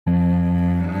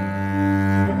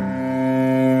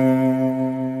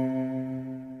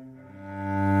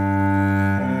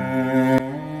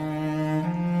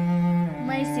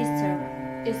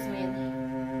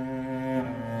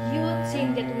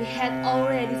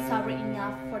suffer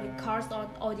enough for the curse on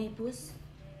Oedipus?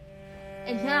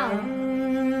 And now,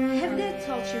 have they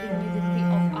told you the identity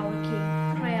of our king,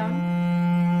 CREON?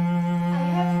 I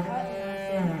have heard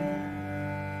nothing.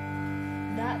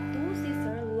 That two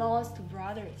sisters lost two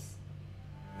brothers,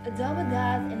 a double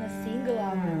death in a single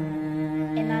hour,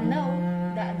 and I know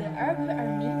that the Arab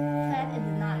army fled in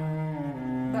the night.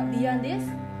 But beyond this,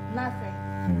 nothing.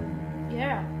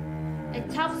 Yeah, I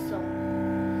thought so.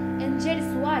 And that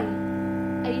is why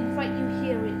I invite you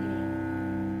here with me.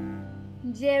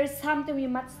 There is something we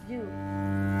must do.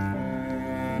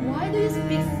 Why do you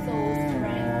speak so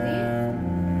strangely?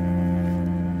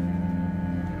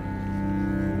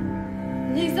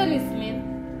 Listen, ISMENE.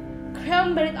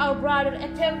 CREON buried our brother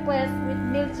at Temples with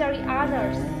military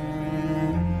honors.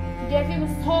 Gave him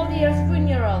a soldier's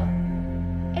funeral.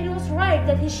 And it was right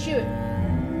that he should.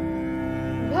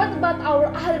 What about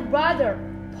our other brother,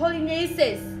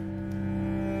 Polyneices,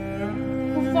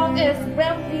 who fought as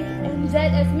bravely and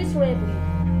died as miserably?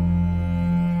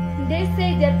 They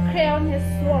say that CREON has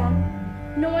sworn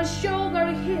no one shall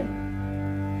bury him,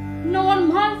 no one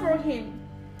mourn for him.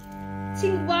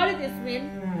 Think about it, ISMENE.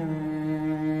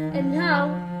 And now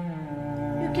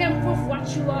you can prove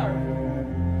what you are,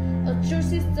 a true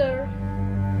sister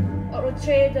or a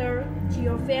traitor to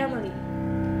your family.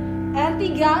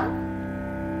 Antigone,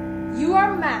 you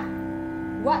are mad.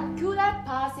 What could I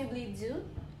possibly do?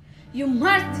 You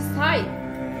must decide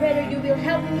whether you will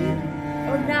help me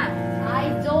or not. I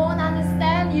don't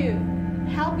understand you.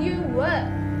 Help you what?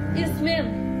 ISMENE,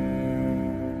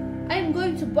 I am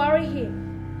going to bury him.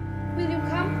 Will you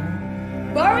come?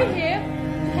 Bury him?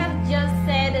 You have just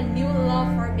said a new law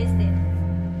forbids it.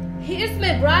 He is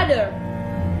my brother.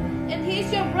 And he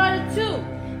is your brother too.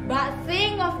 But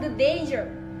think of the danger.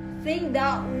 Think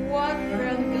that what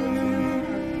CREON will do.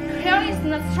 CREON is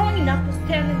not strong enough to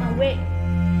stand in my way.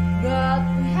 But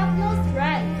we have no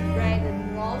strength to break the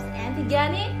laws,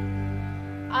 Antigone.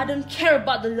 I don't care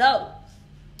about the law.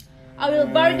 I will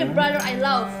bury the brother I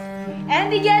love.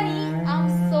 Antigone, I'm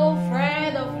so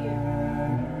afraid of you.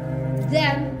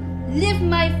 Then leave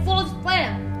my foolish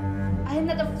plan. I am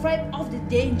not afraid of the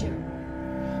danger.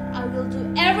 I will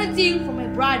do everything for my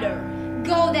brother.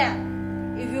 Go then.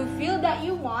 If you feel that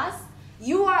you must,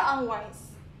 you are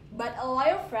unwise, but a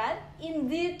loyal friend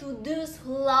indeed to those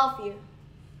who love you.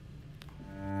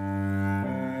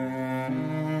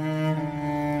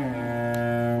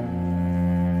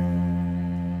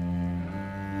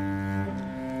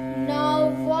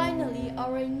 Now finally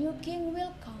our new king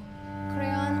will come,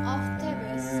 CREON of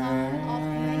Thebes, son of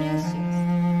Menesius.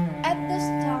 At the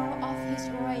start of his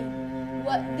reign,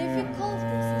 what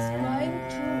difficulties is going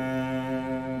through?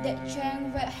 That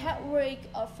Chang will have work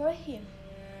over him.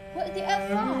 What the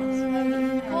advice when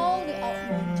we call the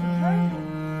AHMAD to hurt him?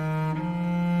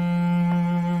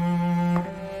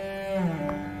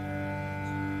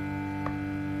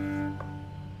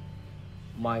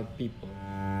 My people,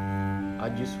 I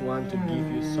just want to give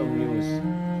you some news,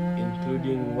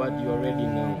 including what you already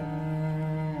know.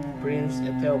 Prince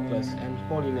Eteocles and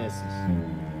Polyneices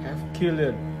have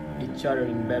killed each other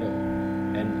in battle,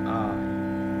 and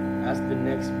I, as the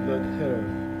next blood heir,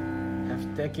 have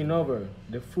taken over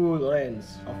the full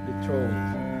reins of the throne,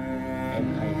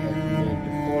 and I have made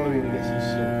the following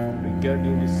decision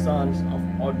regarding the sons of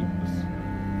Oedipus.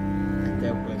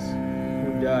 Eteocles,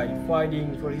 who died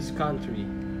fighting for his country,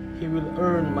 he will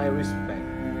earn my respect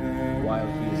while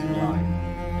he is alive,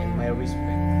 and my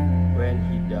respect when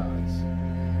he dies.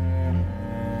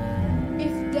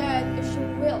 If that is your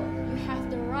will, you have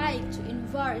the right to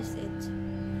enforce it.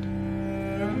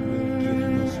 We will give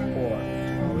no support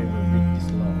to however break this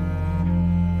law.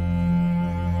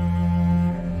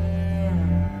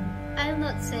 I'll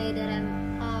not say that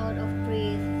I'm out of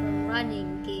breath from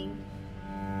running, King,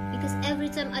 because every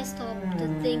time I stop to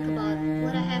think about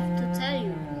what I have to tell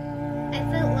you, I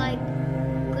felt like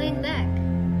going back,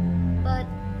 but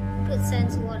good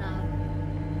sense won out.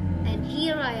 And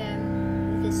here I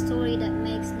am with a story that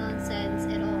makes nonsense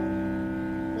at all.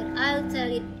 But I'll tell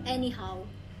it anyhow,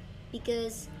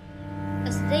 because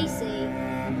as they say,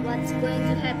 what's going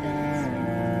to happen is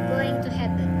going to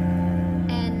happen.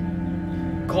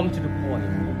 And Come to the point.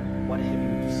 What have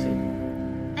you to say?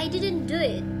 I didn't do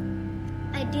it.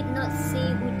 I did not see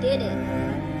who did it.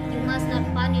 You must not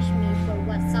punish me for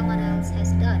what someone else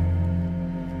has done.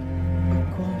 A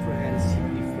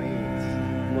comprehensive defense,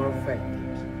 more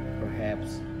effective,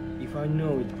 perhaps, if I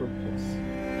know its purpose.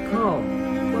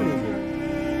 Come, what is it?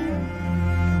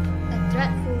 A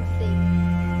dreadful thing.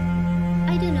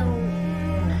 I don't know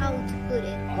how to put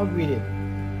it. Out with it.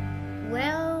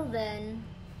 Well then,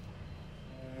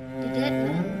 the dead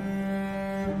man,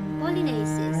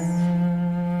 Polyneices,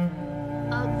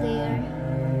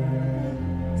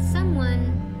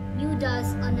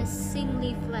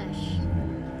 singly flesh.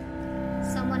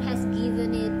 Someone has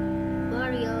given it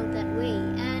burial that way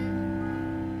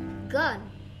and gone.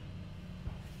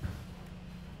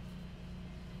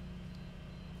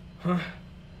 Huh?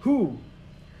 Who?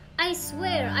 I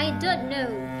swear I don't know.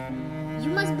 You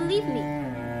must believe me.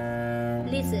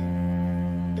 Listen.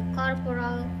 The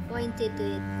corporal pointed to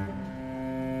it.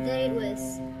 There it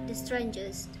was, the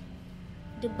strangest.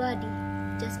 The body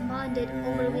just mounded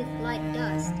over with light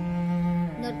dust.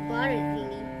 Not buried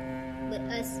really, but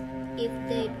as if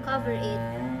they'd covered it.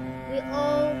 We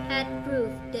all had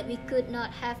proof that we could not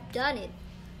have done it.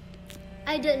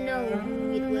 I don't know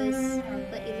who it was,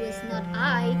 but it was not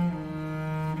I.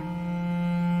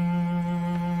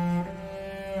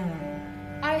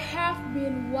 I have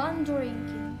been wondering,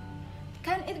 King.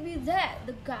 Can it be that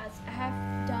the gods have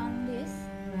done this?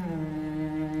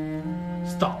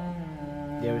 Stop!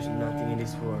 There is nothing in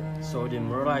this world so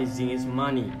demoralizing as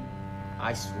money.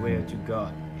 I swear to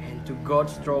God and to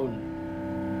God's throne,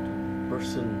 the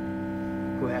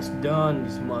person who has done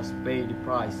this must pay the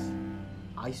price.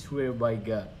 I swear by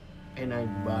God, and I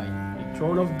by the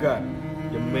throne of God,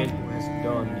 the man who has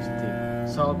done this thing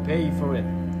shall pay for it.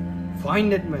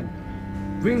 Find that man,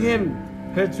 bring him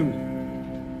here to me,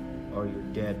 or your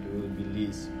death will be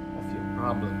least of your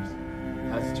problems.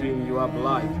 I'll string you up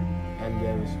alive, and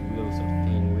there will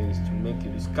certain ways to make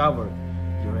you discover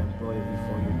your employer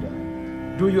before you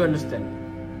die. Do you understand?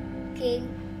 King,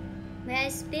 may I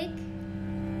speak?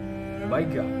 By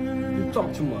God, you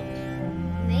talk too much.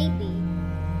 Maybe,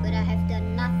 but I have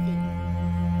done nothing.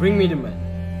 Bring me the man.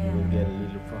 You will get a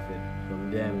little profit from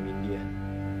them in the end.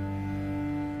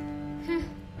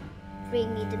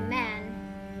 Bring me the man.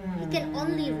 He can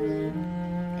only rule.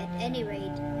 At any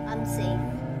rate, I'm safe.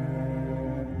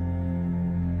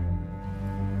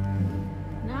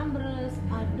 Numberless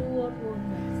adored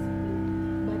wonders,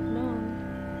 but none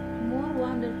more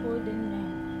wonderful than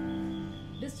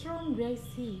man. The strong gray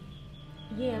sea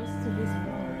yields to this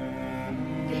world.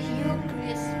 The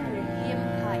Eucharist for him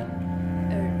high,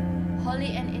 earth,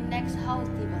 holy and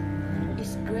inexhaustible,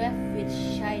 is graved with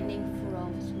shining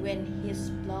furrows when his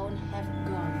blown have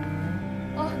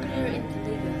gone. Oh, clear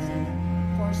intelligence,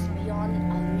 force beyond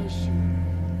all mission.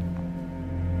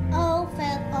 O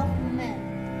fate of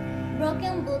man,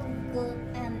 broken both good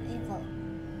and evil,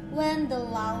 when the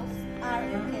laws are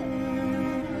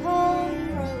kept. How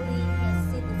cruelly his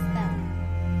city stand,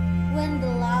 when the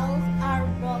laws are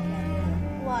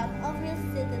broken. What of his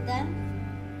city then?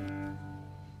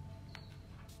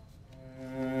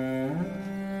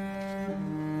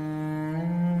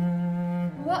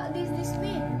 What does this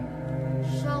mean?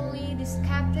 Surely this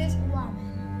captive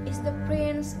woman is the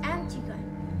Prince Antigone.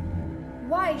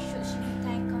 Why should she be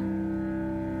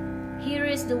taken? Here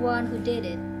is the one who did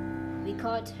it. We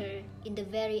caught her in the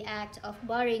very act of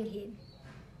burying him.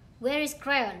 Where is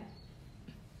CREON?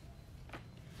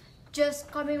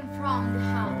 Just coming from the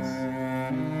house.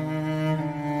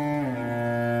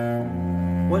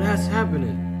 What has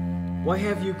happened? Why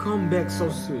have you come back so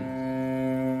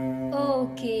soon? Oh,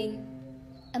 King,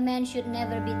 a man should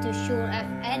never be too sure of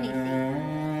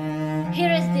anything.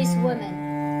 Here is this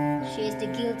woman. She is the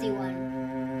guilty one.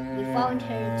 We found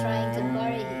her trying to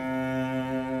bury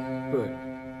him.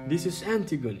 But this is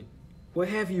Antigone. Why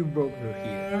have you brought her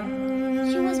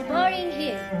here? She was burying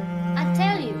him. I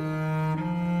tell you.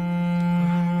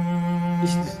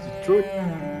 Is this the truth?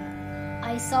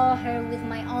 I saw her with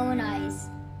my own eyes.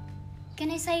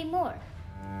 Can I say more?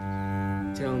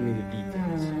 Tell me the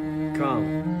details.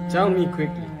 Come, tell me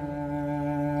quickly.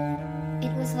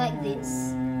 It was like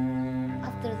this.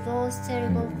 After those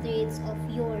terrible threats of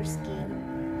yours,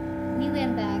 King, we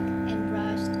went back and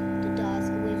brushed the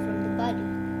dust away from the body.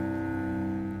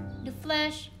 The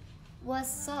flesh was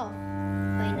soft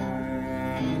by now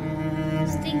and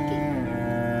stinking.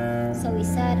 So we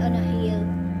sat on a hill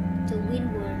to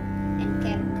windward and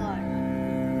kept guard.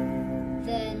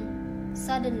 Then,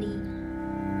 suddenly,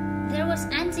 there was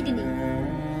Antigone.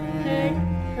 Heard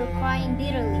her crying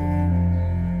bitterly.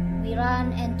 We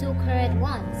ran and took her at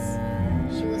once.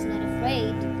 She was not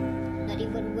afraid, not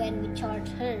even when we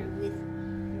charged her with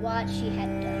what she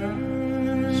had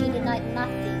done. She denied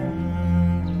nothing.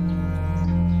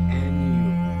 And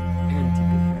you,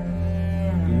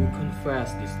 Antigone, do you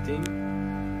confess this thing?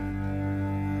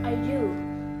 I do.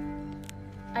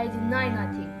 I deny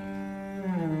nothing.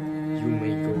 You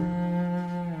may go.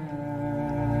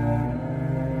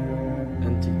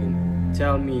 Antigone,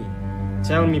 tell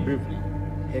me briefly,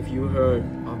 have you heard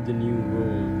of the new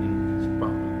rule in this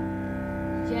problem?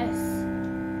 Yes,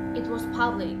 it was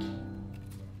public.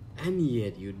 And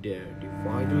yet you dare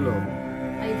defy the law.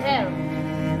 I dare.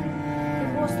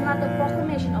 The was not a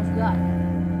proclamation of God.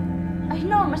 I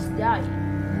know I must die.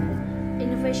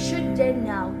 And if I should die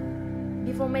now,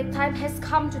 before my time has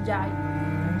come to die,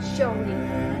 surely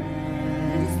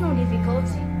there is no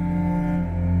difficulty.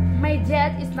 My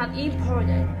death is not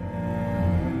important.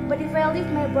 But if I leave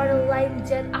my brother lying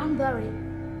dead unburied,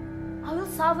 I will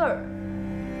suffer.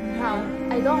 No,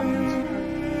 I don't.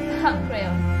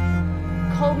 CREON,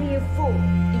 call me a fool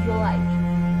if you like.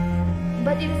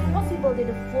 But it is possible that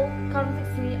a fool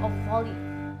convicts me of folly.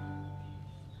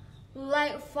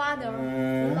 Like father,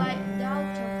 like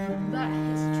daughter, but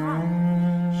his child.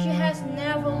 She has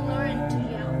never learned to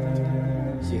yield.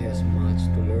 She has much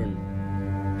to learn.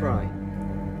 Pride.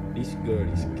 This girl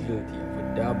is guilty of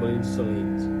a double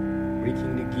insolence,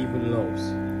 breaking the given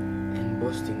laws and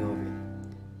boasting of it.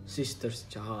 Sister's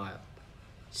child.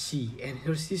 She and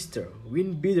her sister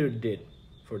win bitter death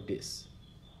for this.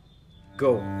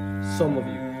 Go, some of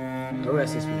you,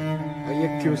 arrest this man. I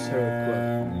accuse her of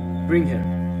blood. Bring her.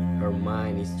 Her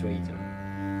mind is traitor.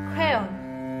 CREON,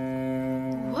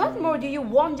 what more do you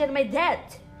want than my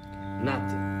death?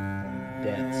 Nothing.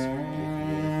 That's forgive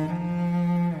me.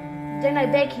 Then I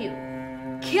beg you,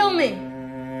 kill me.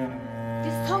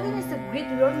 This talking is a great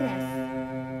wilderness.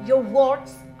 Your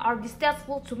words are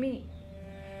distasteful to me,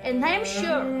 and I am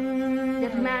sure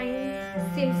that mine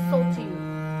seems so to you.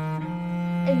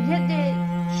 And yet they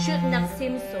should not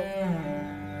seem so.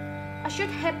 I should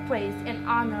have praise and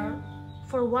honor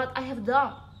for what I have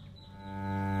done.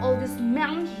 All these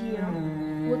men here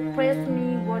would praise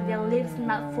me were their lips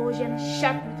not frozen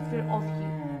shut with fear of you.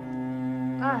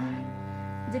 Ah,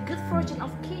 the good fortune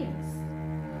of kings,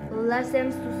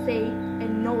 lessons to say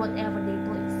and know whatever they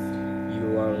please.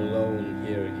 You are alone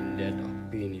here in that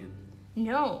opinion.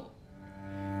 No,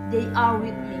 they are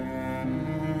with me,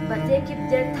 but they keep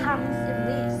their tongues in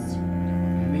this.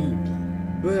 Maybe,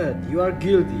 but you are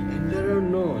guilty and there are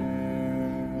none.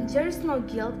 There is no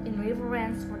guilt in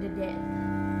reverence for the dead.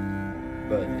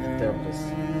 But Eteocles,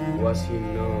 was he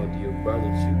not your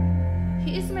brother too?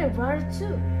 He is my brother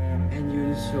too. And you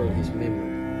insult his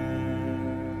memory.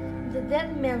 The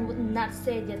dead man would not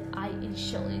say that I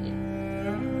insulted it.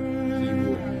 He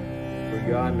would, for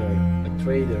you honor a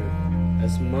traitor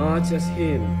as much as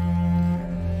him.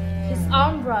 His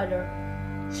own brother,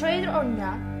 traitor or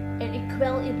not, and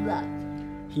equal in blood.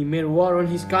 He made war on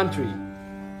his country.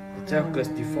 Eteocles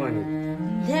defined it.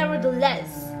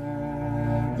 Nevertheless,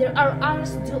 there are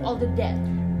honors due of the dead.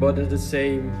 But the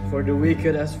same for the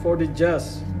wicked as for the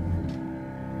just.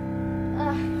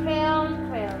 CREON,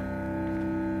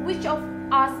 which of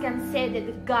us can say that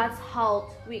the gods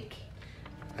hold weak?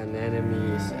 An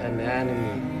enemy is an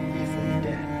enemy, even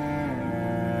dead.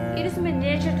 It is my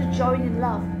nature to join in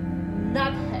love,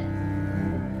 not hate.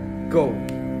 Go,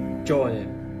 join him.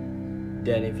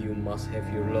 Then if you must have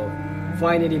your love,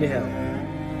 find it in hell.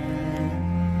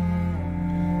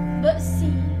 But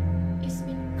see,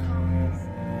 ISMENE comes.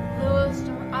 Close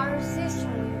to our sister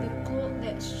with the cloak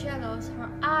that shadows her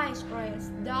eyes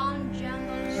raised down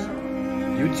gentle shore.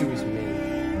 You too, ISMENE.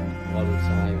 All the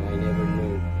time I never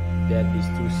knew that these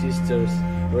two sisters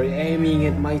were aiming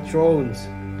at my thrones.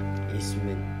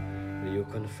 ISMENE, will you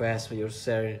confess your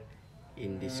share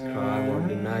in this crime or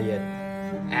deny it?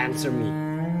 Answer me.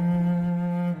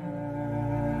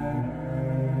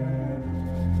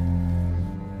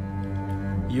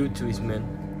 You too, ISMENE.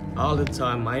 All the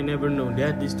time I never knew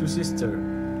that these two sisters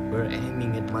were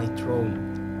aiming at my throne.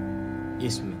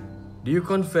 ISMENE, do you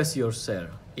confess your share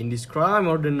in this crime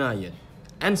or deny it?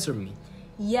 Answer me.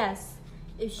 Yes,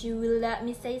 if you will let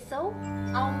me say so,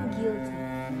 I'm guilty.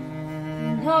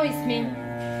 No, ISMENE,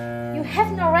 you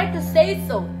have no right to say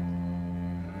so.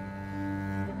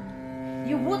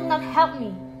 You would not help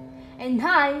me, and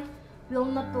I will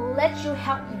not let you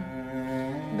help me.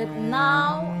 But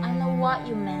now I know what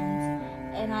you meant,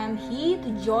 and I'm here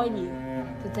to join you,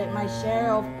 to take my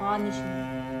share of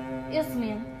punishment.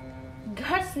 ISMENE,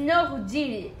 gods know who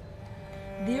did it.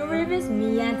 Do you release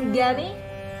me, Antigone?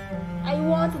 I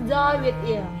want to die with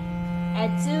you. I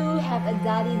too have a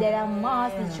daddy that I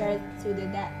must be shared to the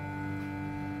dead.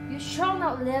 You shall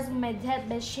not lessen my death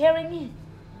by sharing it.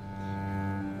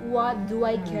 What do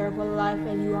I care for life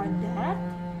when you are dead?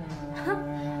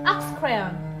 Ask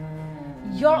CREON.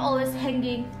 You're always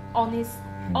hanging on his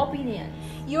opinions.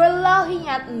 You're laughing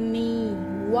at me.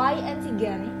 Why,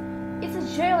 Antigone? It's a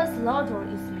jealous laughter,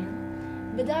 ISMENE.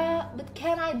 But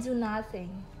can I do nothing?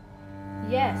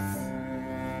 Yes,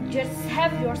 just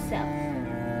help yourself.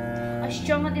 I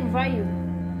shall not invite you.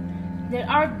 There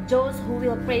are those who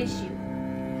will praise you.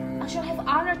 I shall have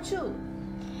honor too.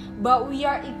 But we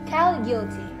are equally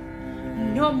guilty.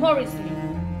 No more,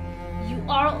 ISMENE. You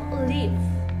are alive.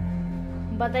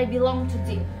 but I belong to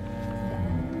thee.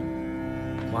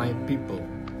 My people,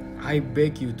 I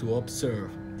beg you to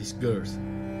observe these girls.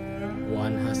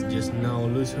 One has just now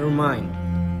lost her mind.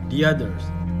 The others,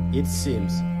 it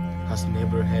seems, has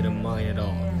never had a mind at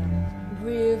all.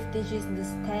 Grief teaches the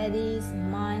steadiest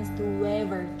minds to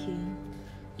waver, King.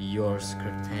 Yours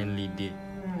certainly did.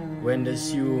 When the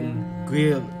assume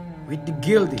guilt with the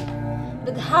guilty.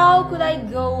 But how could I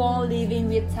go on living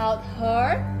without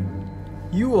her?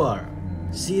 You are.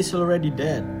 She is already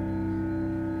dead.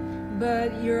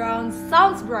 But your own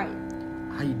sounds bright.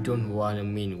 I don't want a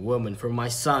mean woman for my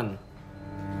son.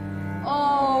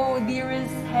 Oh,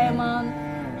 dearest HAEMON,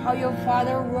 how your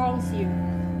father wrongs you.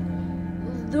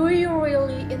 Do you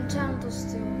really intend to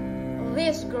steal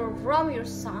this girl from your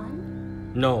son?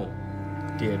 No,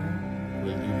 dear,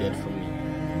 will do that for me.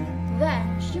 Then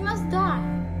she must die.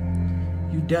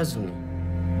 You dazzle me,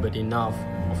 but enough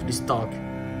of this talk.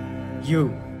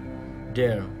 You,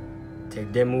 there,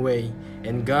 take them away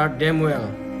and guard them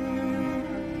well.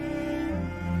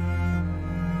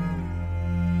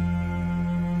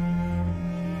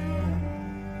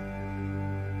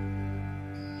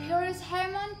 Here is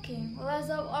HAEMON, King, last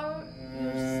of all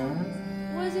your sons.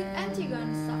 Was it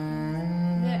Antigone's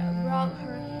son that brought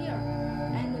her here,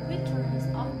 and the bitterness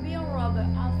of being robbed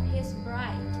of his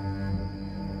bride?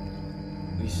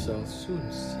 We shall soon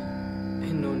see,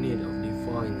 and no need of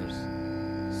diviners.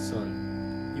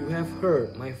 Son, you have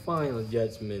heard my final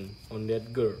judgment on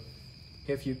that girl.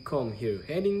 Have you come here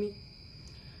hating me?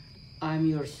 I'm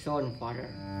your son, father.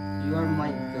 You are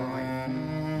my guide.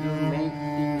 You make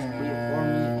things clear for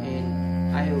me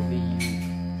and I obey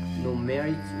you. No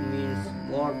merit means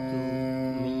more to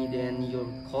me than your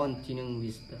continuing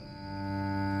wisdom.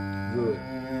 Good.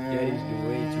 That is the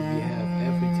way to behave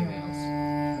everything else,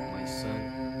 my son,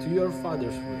 to your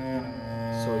father's will.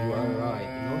 So you are right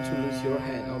not to lose your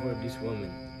head over this woman.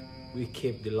 We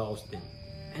keep the laws then,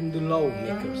 and the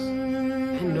lawmakers,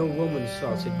 and no woman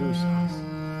shall seduce us.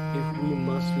 If we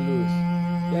must lose,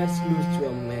 let's lose to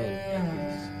a man at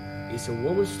least. Is a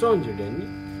woman stronger than me?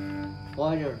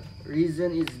 Father,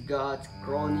 reason is God's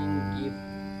crowning gift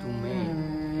to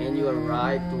man, and you are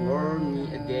right to warn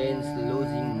me against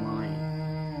losing mine.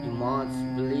 You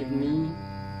must believe me,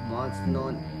 must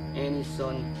not any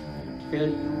son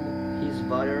value his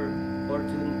father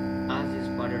fortune as his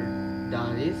father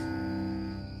does.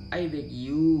 I beg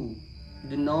you,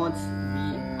 do not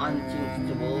be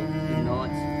unchangeable, do not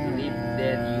believe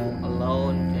that you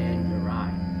alone can be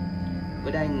right.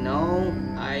 But I know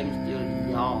I'm still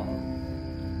young.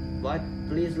 But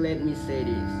please let me say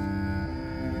this.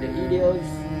 The ideals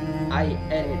I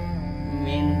admit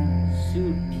mean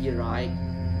should be right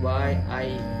by I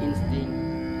instinct.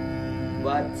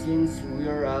 But since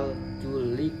we're all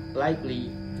too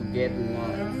likely to get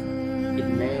lost, it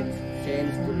makes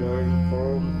sense to learn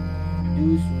from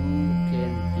those who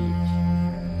can teach.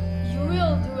 You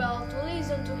will do well to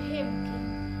listen to him,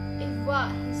 King, if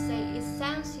what he says is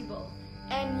sensible.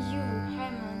 And you,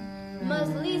 HAEMON,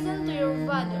 must listen to your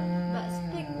father, but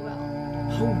speak well.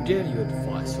 How dare you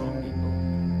advise our people?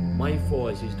 My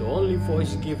voice is the only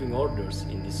voice giving orders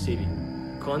in this city.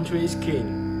 Country is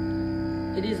king.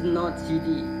 It is not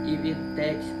city if it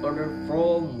takes order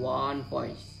from one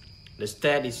voice. The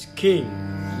state is king.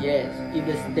 Yes, if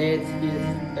the state is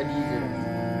a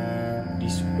desert.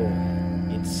 This boy,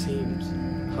 it seems,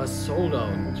 has sold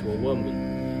out to a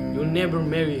woman. You'll never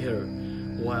marry her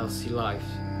while she lives.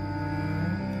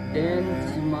 Then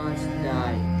she must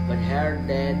die, but her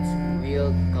death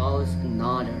will cause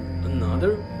another.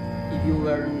 Another? If you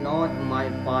were not my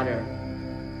father,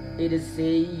 it is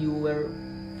say you were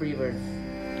frivolous.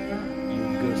 You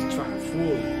girls try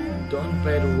fool. Don't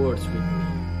play the words with me.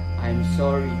 I'm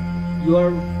sorry, you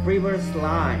are frivolous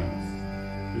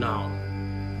lines. Now,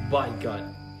 by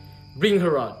God, bring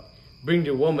her out. Bring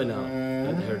the woman out.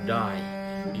 Let her die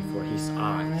before his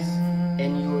eyes.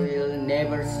 And you will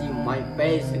never see my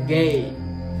face again.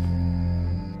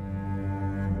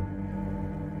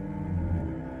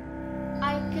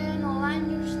 I can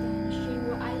understand shame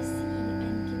what I see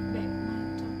and keep back my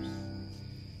thoughts.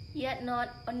 Yet not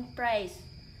unpraised,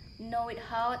 nor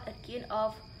without a kind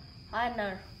of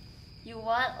honor. You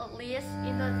walk at least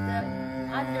into the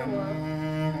underworld,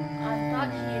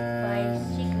 untouched by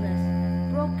sickness,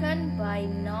 broken by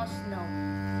no snow.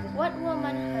 What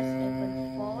woman has ever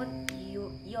found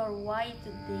your way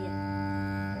to death?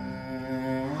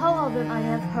 How often I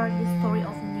have heard the story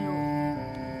of Neil.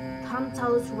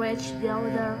 Tantalus raged the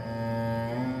other.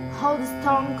 How the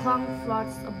storm clung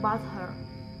floods about her.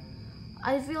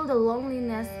 I feel the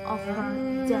loneliness of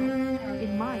her death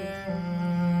in mine.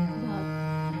 But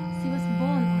she was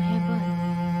born on heaven,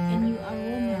 and you are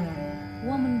woman.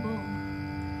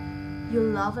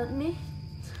 laugh at me?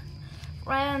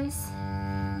 Friends,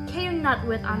 can you not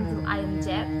wait until I am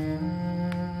dead?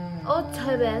 Oh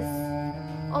Thebes,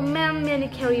 oh many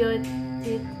carried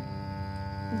it.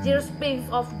 Years springs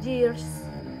of years,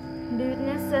 the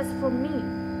witnesses for me,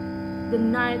 the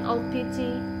night of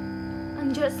pity,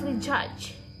 unjustly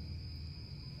judged.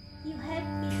 You have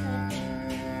pitied.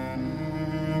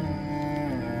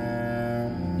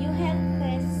 You have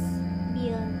passed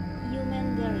beyond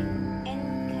human daring and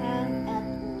came at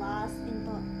last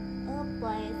into a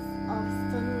place of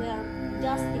stone where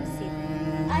justice sits.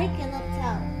 I cannot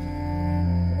tell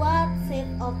what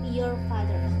shape of your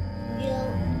father's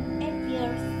guilt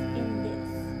appears in this.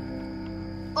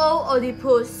 Oh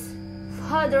Oedipus,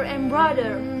 father and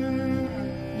brother,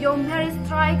 your marriage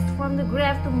strikes from the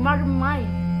grave to murder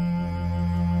mine.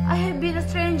 I have been a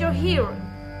stranger here,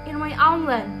 in my own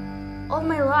land, all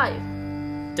my life.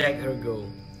 Take her go,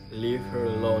 leave her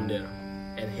alone there,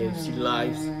 and if she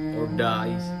lives or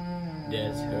dies,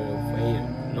 that's her affair,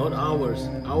 not ours.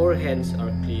 Our hands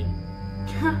are clean.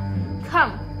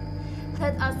 Come,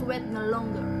 let us wait no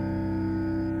longer.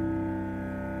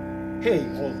 Hey,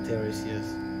 old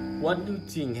TEIRESIAS, what do you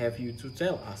think have you to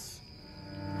tell us?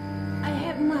 I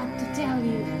have much to tell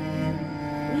you.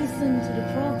 Listen to the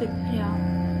prophet CREON.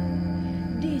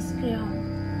 This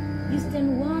CREON, you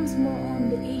stand once more on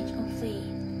the edge of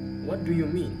faith. What do you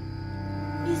mean?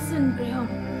 Listen, CREON.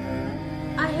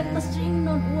 I have a string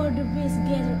not worth the best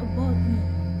gather about me.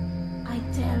 I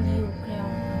tell you,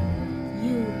 CREON,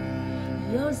 you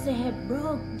yourself have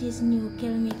brought this new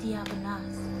calamity upon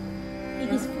us. It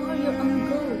is for your own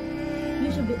good.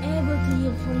 You should be able to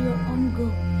yield for your own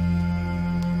good.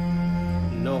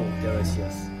 No,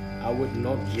 TEIRESIAS, I would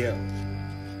not yield.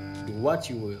 Do what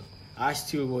you will. I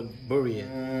still won't bury it.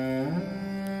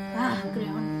 Ah,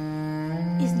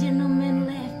 CREON, is there no man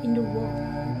left in the world?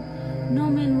 No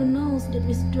man who knows that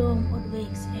wisdom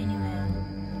outweighs anywhere.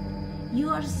 You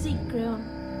are sick, CREON.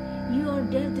 You are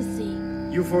deadly sick.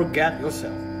 You forget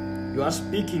yourself. You are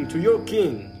speaking to your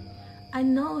king. I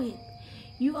know it.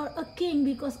 You are a king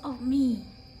because of me.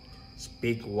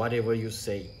 Speak whatever you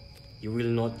say. You will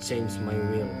not change my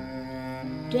will.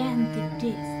 Then take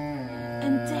this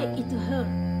and take it to her.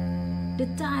 The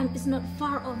time is not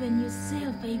far off when you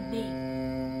shall pay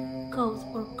back. Coast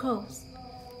for coast,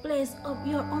 place of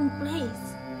your own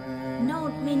place.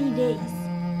 Not many days,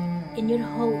 and your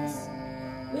house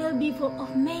will be full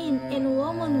of men and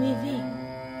women weaving,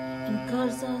 and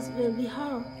curses will be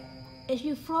heard as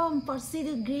you from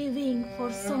proceeded grieving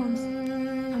for sons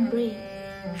and brave.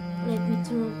 Let me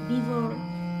through before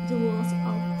the walls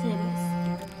of Thebes.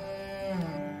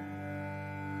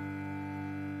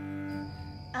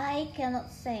 I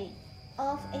cannot say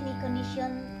of any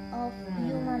condition of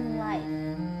human life.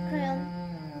 CREON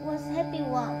was happy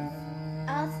once,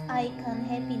 as I can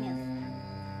happiness,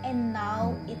 and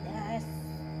now it has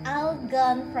all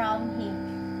gone from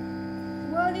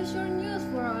him. What is your news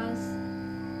for us?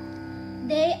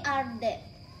 They are dead.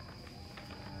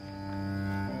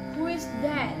 Who is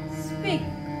dead? Speak.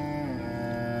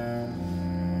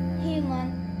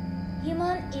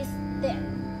 Haemon is dead,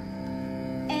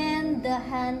 and the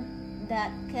hand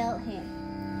that killed him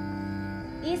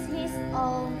is his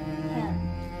own hand,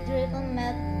 driven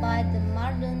mad by the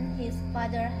murder his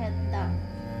father had done.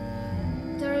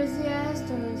 TEIRESIAS,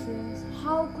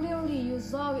 how clearly you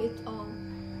saw it all.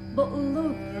 But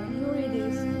look,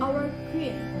 EURYDICE, our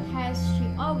queen, has she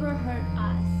overheard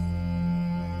us?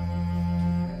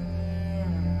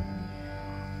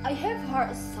 I have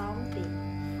heard something,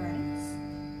 friends.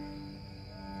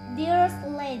 Dearest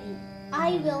lady,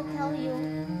 I will tell you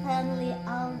plainly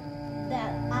all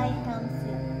that I have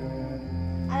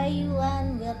seen. I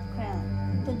went with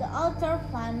CREON to the altar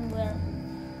plain where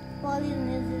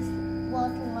Polynesius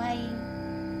was lying.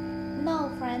 No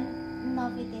friend, no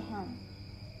pity him.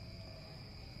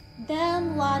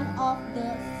 Then one of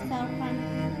the servants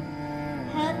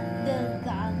had the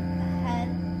gun ahead,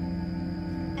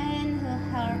 and he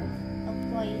heard a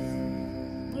voice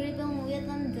gripping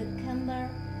within the chamber,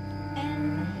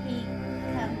 and he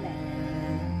came back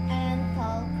and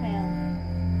told CREON,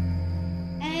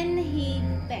 and he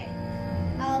begged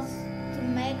us to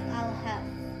make all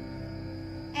haste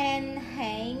and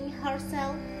hang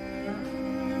herself.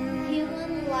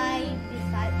 Haemon lay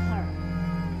beside her,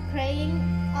 crying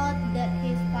out that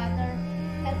his father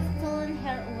had stolen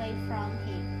her away from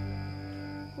him.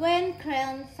 When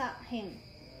CREON saw him,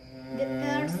 the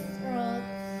tears rose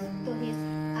to his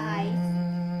eyes,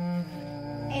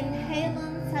 and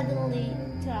Haemon suddenly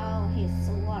drew his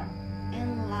sword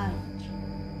and lunged,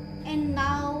 and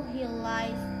now he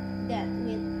lies dead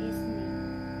with ISMENE.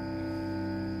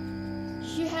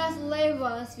 She has has left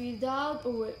us without a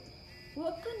word.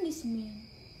 What can this mean?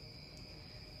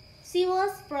 She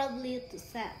was probably too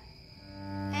sad,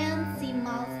 and she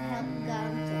must have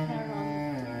gone to her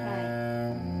room to cry.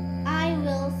 I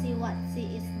will see what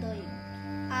she is doing.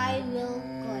 I will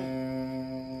go.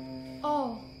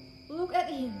 Oh, look at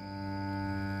him.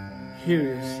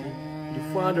 Here you see the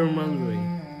father murdering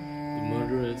the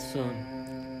murdered son,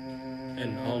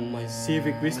 and all my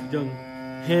civic wisdom,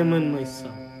 HAEMON my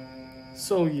son.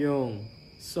 So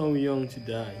young to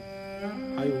die.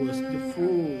 I was the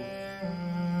fool.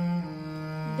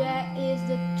 That is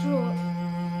the truth,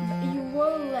 but you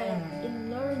were late in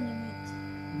learning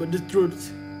it. But the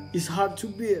truth is hard to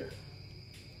bear.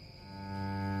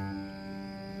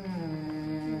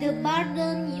 The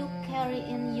burden you carry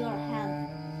in your hand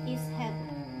is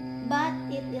heavy, but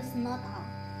it is not all.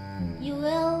 You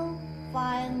will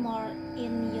find more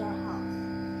in your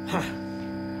house. Ha!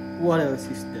 What else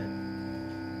is that?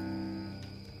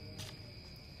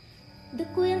 The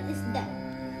queen is dead.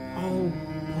 Oh,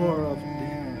 poor of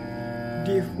them.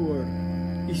 Deaf word,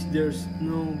 is there's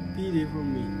no pity for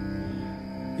me?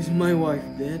 Is my wife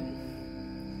dead?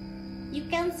 You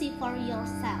can see for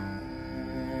yourself.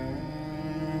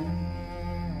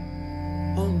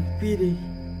 Oh, pity.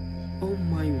 Oh,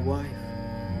 my wife,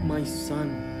 my son.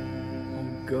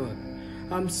 Oh, God,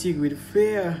 I'm sick with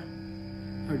fear.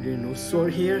 Are there no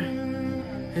sword here?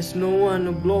 Has no one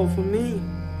a blow for me?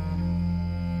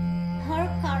 Her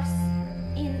curse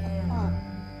in upon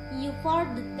you for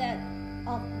the death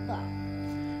of God.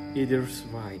 It is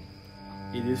right.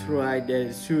 It is right that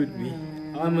it should be.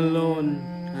 I'm alone.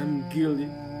 I'm guilty.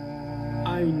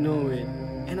 I know it,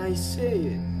 and I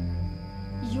say it.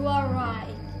 You are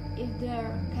right, if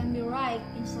there can be right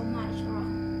in so much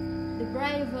wrong. The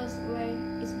bravest way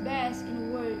is best in a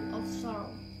world of sorrow.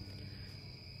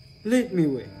 Let me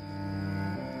wait.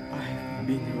 I've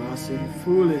been rash and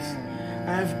foolish.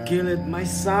 I've killed my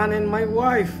son and my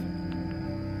wife.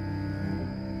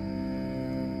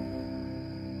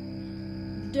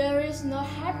 There is no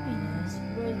happiness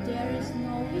where there is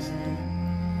no wisdom.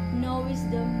 No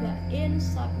wisdom but in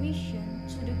submission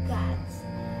to the gods.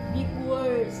 Big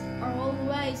words are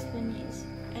always punished,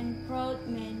 and proud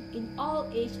men in all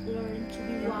age learn to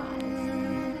be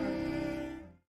wise.